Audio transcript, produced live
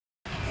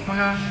my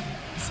god,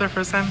 it's their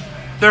first time.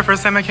 Their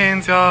first time at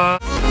Cane's, y'all.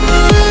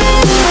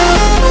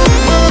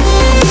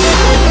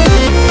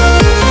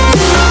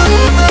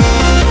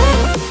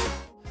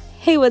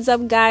 Hey, what's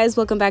up guys,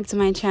 welcome back to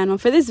my channel.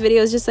 For this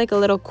video, it's just like a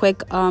little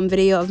quick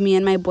video of me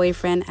and my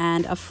boyfriend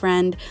and a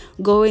friend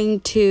going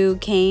to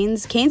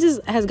Cane's. Cane's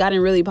has gotten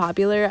really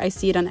popular. I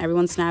see it on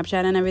everyone's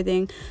Snapchat and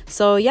everything.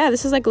 So yeah,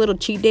 this is like a little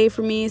cheat day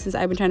for me since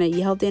I've been trying to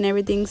eat healthy and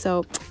everything.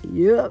 So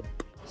yep.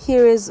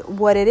 Here is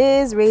what it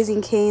is.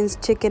 Raising Cane's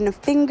chicken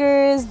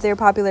fingers. They're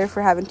popular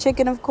for having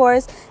chicken, of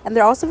course, and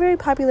they're also very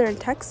popular in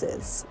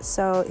Texas.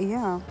 So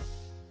yeah.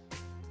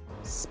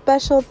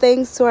 Special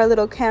thanks to our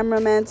little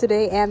cameraman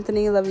today,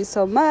 Anthony. Love you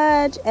so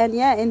much. And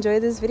yeah,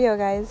 enjoy this video,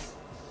 guys.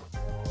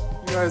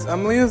 You guys,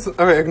 Emily is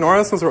okay. Ignore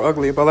us because we're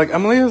ugly, but like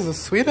Emily is the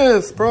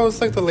sweetest, bro.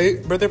 It's like the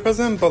late birthday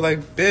present, but like,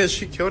 bitch,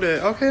 she killed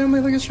it. Okay, Emily,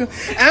 look at you,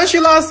 and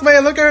she lost weight.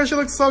 Look at her, she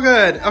looks so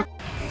good. Okay.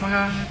 Oh my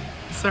god,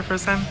 it's their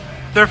first time.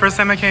 Their first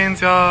time at Cane's,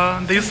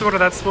 y'all. They used to go to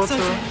that school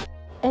too.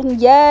 And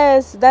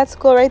yes, that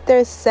school right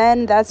there,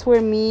 Sen. That's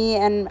where me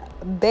and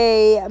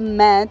Bay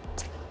met.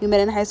 We met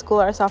in high school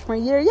our sophomore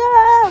year.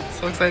 Yeah!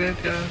 So excited,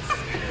 yes.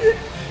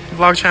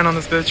 Vlog channel on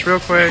this bitch, real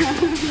quick.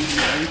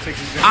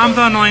 I'm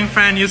the annoying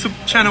friend. YouTube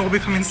channel will be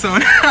coming soon.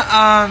 But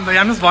yeah,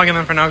 I'm just vlogging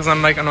them for now because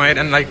I'm like annoyed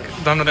and like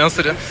don't know what else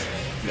to do.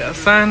 Yeah,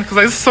 Sen, because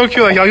like, this is so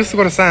cute. Like y'all used to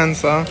go to Sen,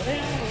 so.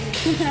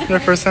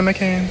 Their first time at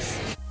Cane's.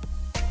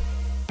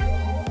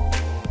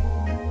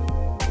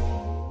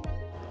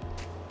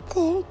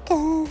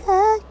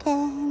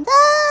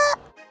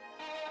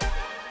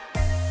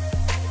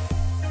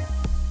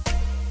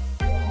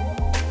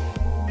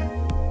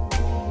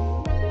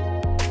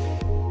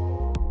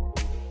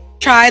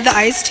 Tried the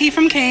iced tea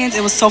from Cane's.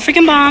 It was so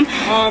freaking bomb.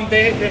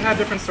 They had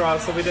different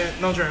straws, so we didn't,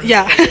 no germs.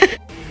 Yeah. Okay,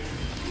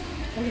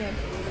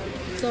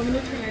 so I'm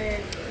gonna try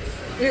it.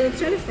 Okay, let's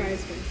try the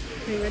fries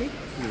first. Okay, ready?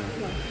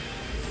 Yeah.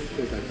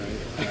 Tastes like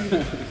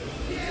fries.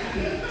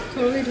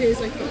 Totally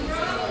tastes like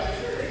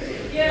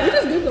fries. Yeah. What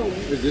is good though?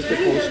 Is this the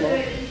coleslaw?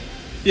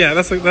 Yeah,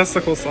 that's the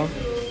coleslaw.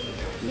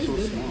 It's so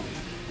small.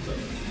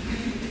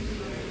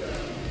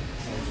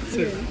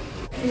 Okay.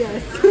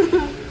 Yes.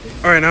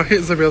 Alright, now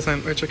here's the real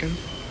time. Wait, chicken.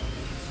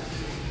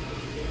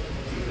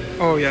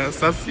 Oh yes,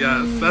 that's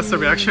the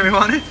reaction we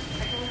wanted.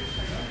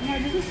 Yeah,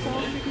 this is so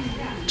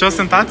freaking good.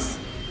 Justin, thoughts?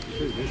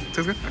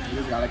 Tastes good? I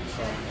just got like the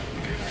sauce.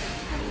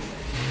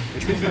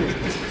 It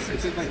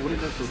tastes like, what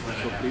is that,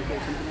 sofrito or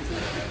something like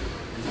that?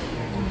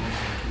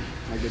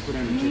 Like they put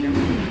in the chicken.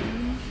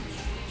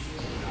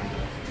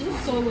 This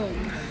is so good.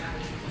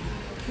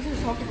 This is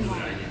so freaking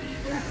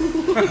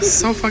hot.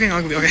 So fucking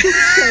ugly, okay.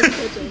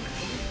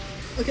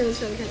 Okay, let's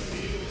try the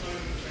ketchup.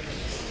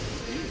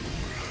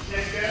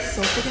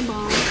 So freaking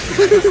bomb.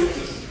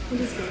 I'm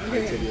just kidding.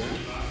 Okay.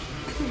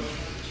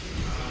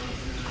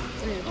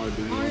 Oh,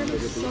 do you Oh, yeah,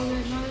 that's so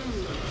good.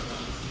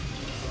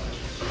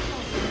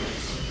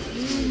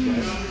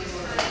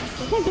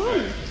 Oh my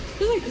god.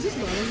 Is this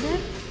garlic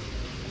bread?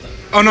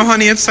 Oh no,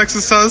 honey, it's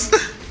Texas toast.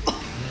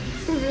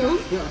 For real?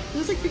 Yeah.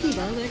 This is like freaking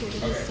garlic. Like, it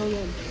tastes so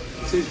good.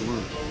 It tastes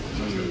warm.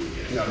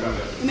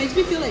 It makes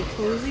me feel like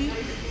cozy.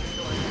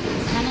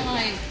 Kind of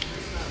like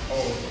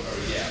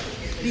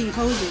being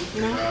cozy,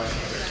 you know?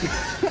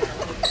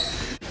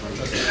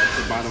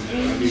 The bottom.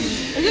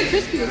 Is it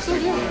crispy? It's so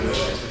good.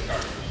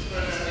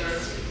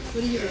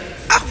 What do you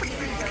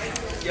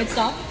think? It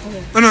stopped?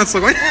 Okay. Oh no, it's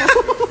still going.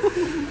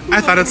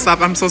 I thought it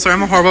stopped. I'm so sorry.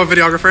 I'm a horrible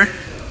videographer.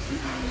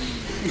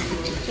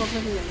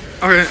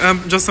 Okay,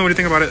 Justin, what do you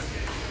think about it?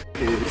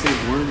 It says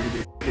worm.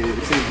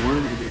 It says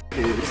worm.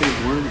 It says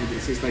worm.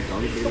 It tastes like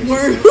garlic.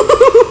 Worm.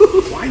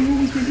 Why are you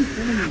always making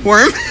fun of me?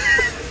 Worm?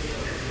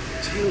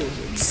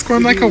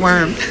 Squirm like a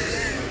worm.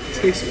 It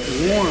tastes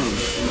warm.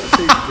 It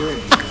tastes good.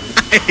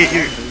 I hate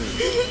you.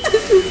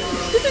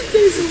 It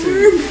tastes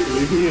warm.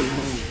 Leave me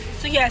alone.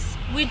 So yes,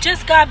 we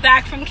just got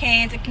back from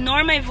Cane's.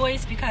 Ignore my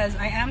voice because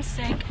I am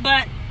sick,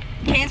 but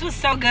Cane's was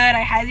so good.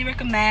 I highly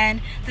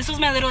recommend. This was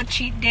my little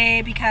cheat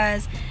day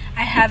because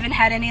I haven't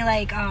had any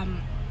like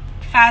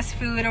fast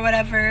food or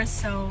whatever,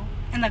 so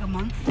in like a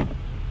month.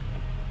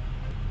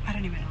 I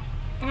don't even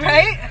know.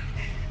 Right?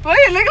 Why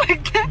do you look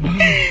like that?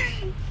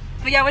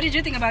 But yeah, what did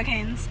you think about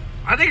Cane's?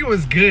 I think it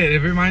was good. It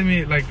reminded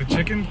me like the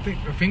chicken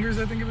fingers,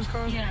 I think it was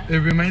called. Yeah. It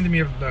reminded me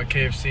of the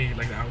KFC,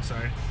 like the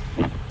outside.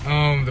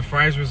 The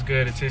fries was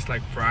good. It tastes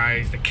like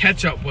fries. The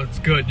ketchup was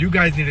good. You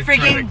guys need to try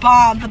Freaking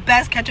bomb. The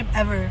best ketchup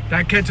ever.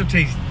 That ketchup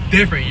tastes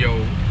different, yo.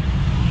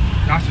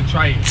 Y'all should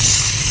try it.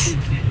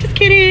 Just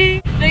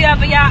kidding. But yeah,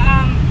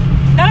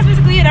 that was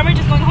basically it. We're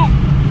just going home.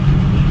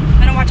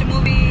 Gonna watch a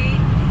movie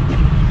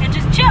and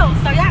just chill.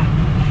 So yeah,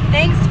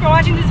 thanks for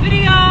watching this video.